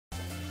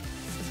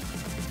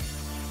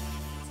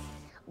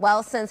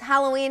Well, since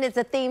Halloween is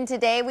the theme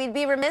today, we'd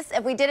be remiss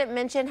if we didn't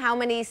mention how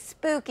many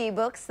spooky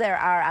books there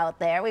are out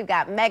there. We've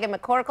got Megan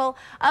McCorkle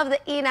of the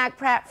Enoch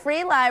Pratt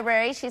Free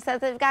Library. She says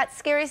they've got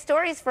scary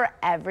stories for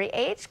every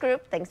age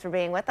group. Thanks for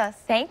being with us.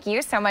 Thank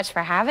you so much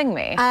for having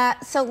me.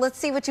 So let's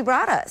see what you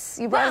brought us.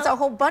 You brought us a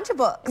whole bunch of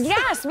books.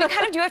 Yes, we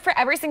kind of do it for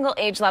every single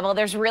age level.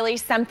 There's really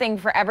something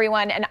for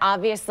everyone, and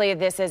obviously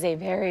this is a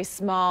very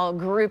small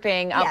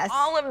grouping of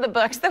all of the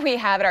books that we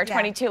have at our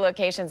 22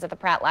 locations at the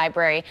Pratt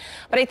Library.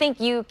 But I think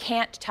you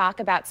can't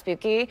talk about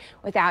spooky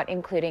without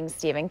including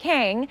Stephen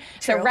King.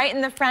 True. So right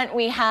in the front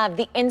we have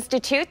The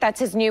Institute. That's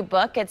his new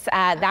book. It's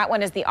that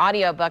one is the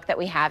audio book that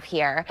we have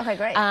here. Okay,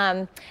 great.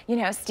 You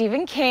know,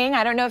 Stephen King,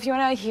 I don't know if you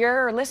want to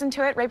hear or listen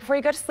to it right before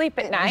you go to sleep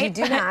at night. You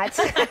do not.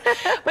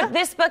 But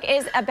this book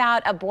is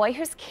about a boy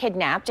who's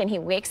kidnapped, and he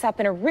wakes up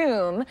in a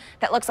room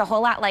that looks a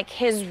whole lot like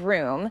his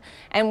room.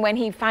 And when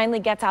he finally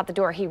gets out the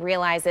door, he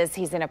realizes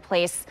he's in a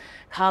place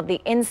called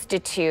the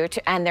Institute,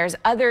 and there's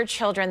other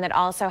children that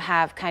also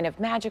have kind of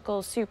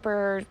magical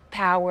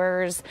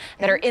superpowers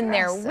that are in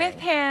there with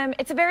him.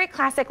 It's a very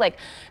classic, like,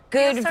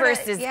 good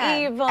versus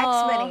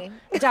evil,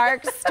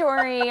 dark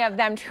story of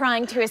them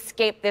trying to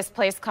escape this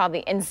place called the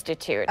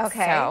Institute.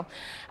 Okay. So,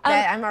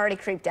 I'm already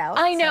creeped out.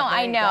 I know, so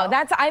I know.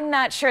 I'm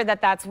not sure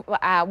that that's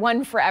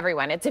one for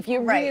everyone. It's if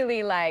you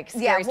really like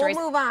scary stories.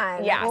 We'll move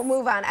on. Yes. We'll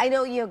move on. I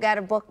know you got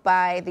a book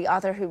by the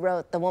author who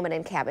wrote The Woman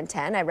in Cabin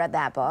 10. I read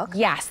that book.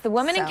 Yes, The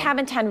Woman in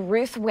Cabin 10,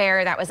 Ruth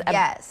Ware. That was a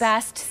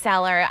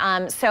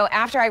bestseller. So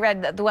after I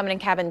read The Woman in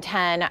Cabin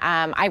 10,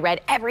 I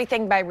read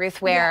everything by Ruth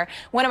Ware.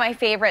 One of my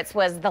favorites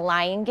was The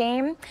Lying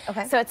Game.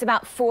 Okay. So it's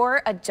about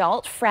 4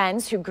 adult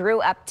friends who grew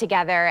up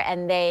together,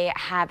 and they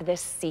have this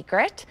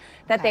secret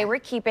that they were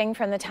keeping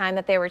from the time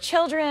that they were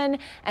children,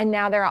 and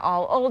now they're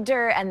all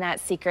older, and that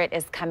secret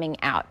is coming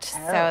out.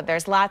 So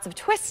there's lots of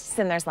twists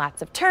and there's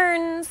lots of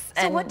turns.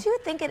 So what do you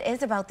think it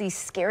is about these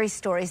scary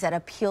stories that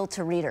appeal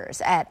to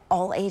readers at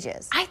all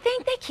ages? I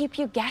think they keep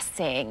you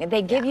guessing.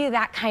 They give you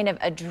that kind of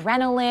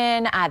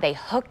adrenaline. They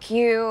hook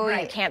you.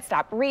 You can't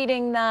stop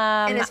reading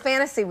them. And it's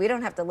fantasy. We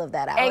don't have to live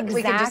that out. Exactly.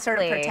 We can just sort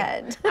of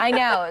pretend. I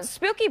know.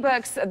 Spooky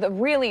books, the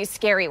really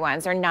scary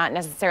ones, are not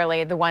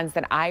necessarily the ones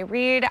that I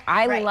read.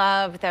 I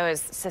love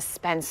those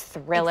suspense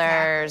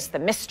thrillers, the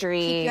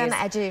mysteries. Keep you on the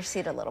edge of your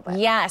seat a little bit.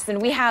 Yes,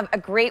 and we have a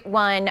great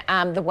one,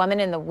 The Woman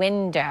in the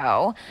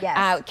Window.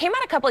 Yes. Came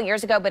out a couple of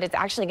years ago, but it's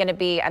actually going to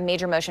be a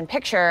major motion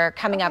picture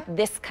coming up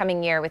this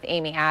coming year with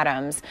Amy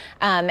Adams.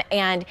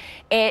 And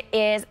it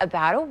is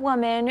about a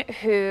woman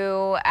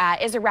who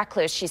is a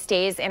recluse. She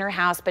stays in her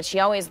house, but she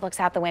always looks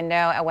out the window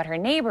at what her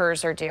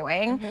neighbors are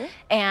doing.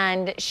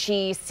 And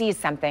she sees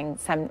something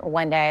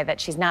one day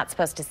that she's not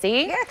supposed to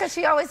see. Yeah, because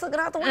she's always looking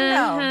out the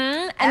window.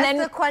 And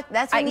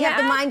that's when you have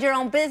to mind your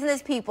own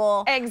business,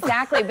 people.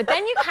 Exactly. But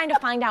then you kind of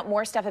find out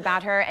more stuff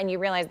about her, and you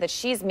realize that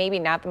she's maybe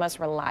not the most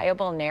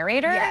reliable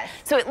narrator. Yes.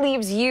 So it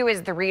leaves you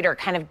as the reader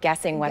kind of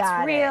guessing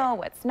what's real,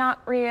 what's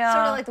not real.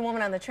 Sort of like The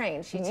Woman on the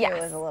Train. She too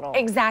is a little...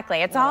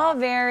 Exactly. It's all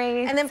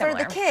very And then similar.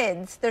 for the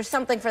kids, there's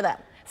something for them.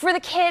 For the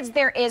kids,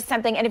 there is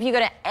something, and if you go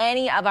to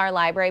any of our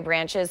library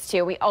branches,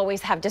 too, we always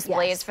have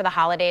displays for the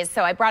holidays.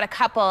 So I brought a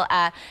couple.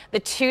 The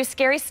Too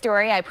Scary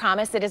Story, I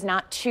promise it is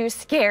not too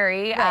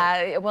scary.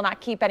 It will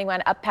not keep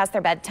anyone up past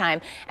their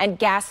bedtime. And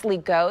Ghastly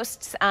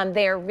Ghosts,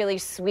 they are really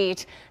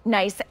sweet,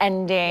 nice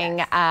ending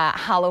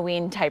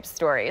Halloween-type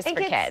stories for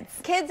kids.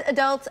 Kids,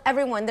 adults,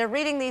 everyone, they're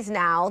reading these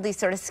now, these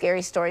sort of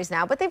scary stories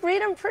now, but they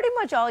read them pretty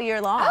much all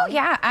year long. Oh,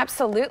 yeah,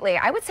 absolutely.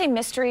 I would say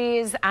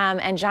mysteries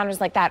and genres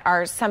like that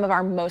are some of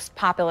our most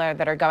popular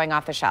that are going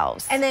off the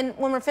shelves. And then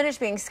when we're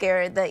finished being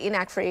scared, the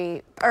Enoch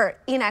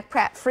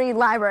Pratt Free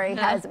Library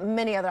has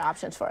many other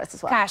options for us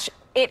as well. Gosh,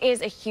 it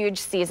is a huge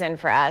season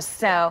for us.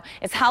 So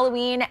it's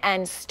Halloween,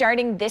 and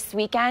starting this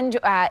weekend,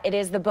 it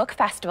is the book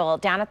festival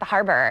down at the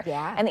harbor.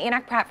 And the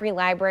Enoch Pratt Free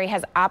Library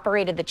has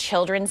operated the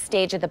children's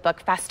stage of the book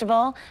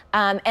festival.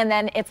 And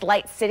then it's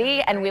Light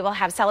City, and we will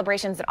have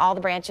celebrations at all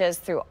the branches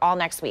through all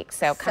next week.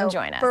 So come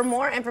join us. For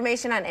more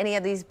information on any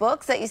of these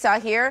books that you saw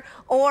here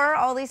or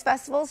all these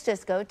festivals,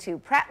 just go to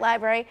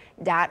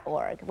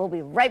prattlibrary.org. We'll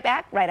be right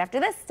back right after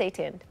this. Stay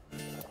tuned.